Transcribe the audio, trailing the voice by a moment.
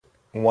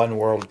One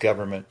World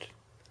Government.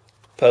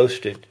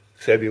 Posted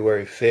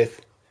February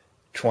 5th,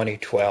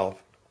 2012.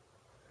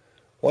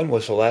 When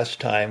was the last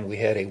time we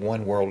had a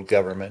one world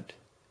government?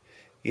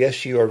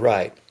 Yes, you are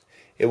right.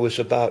 It was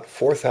about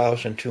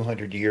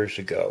 4,200 years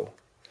ago.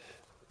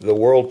 The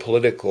world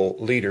political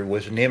leader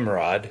was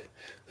Nimrod,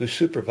 who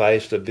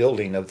supervised the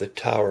building of the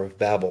Tower of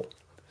Babel.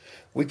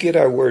 We get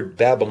our word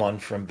Babylon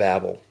from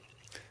Babel.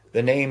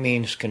 The name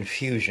means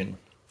confusion.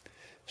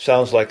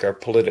 Sounds like our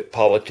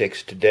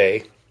politics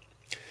today.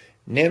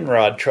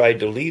 Nimrod tried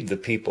to lead the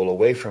people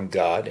away from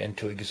God and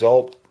to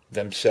exalt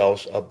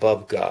themselves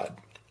above God.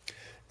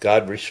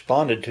 God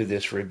responded to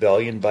this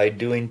rebellion by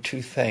doing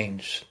two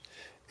things.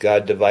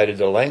 God divided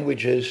the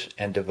languages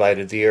and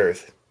divided the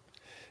earth.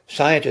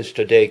 Scientists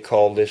today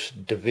call this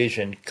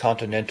division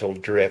continental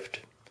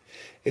drift.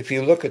 If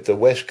you look at the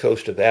west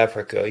coast of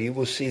Africa, you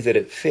will see that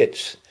it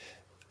fits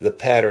the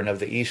pattern of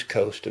the east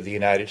coast of the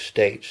United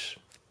States.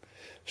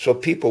 So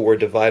people were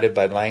divided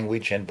by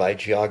language and by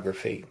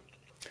geography.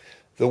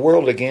 The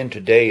world again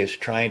today is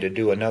trying to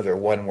do another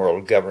one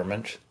world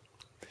government.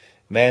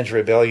 Man's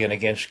rebellion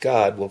against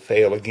God will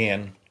fail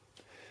again.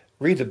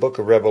 Read the book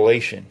of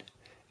Revelation,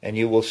 and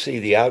you will see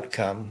the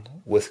outcome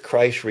with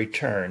Christ's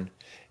return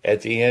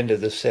at the end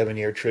of the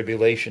 7-year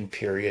tribulation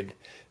period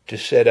to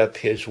set up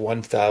his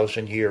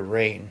 1,000-year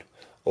reign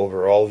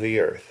over all the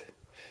earth.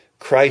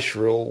 Christ's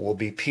rule will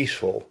be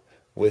peaceful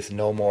with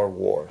no more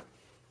war.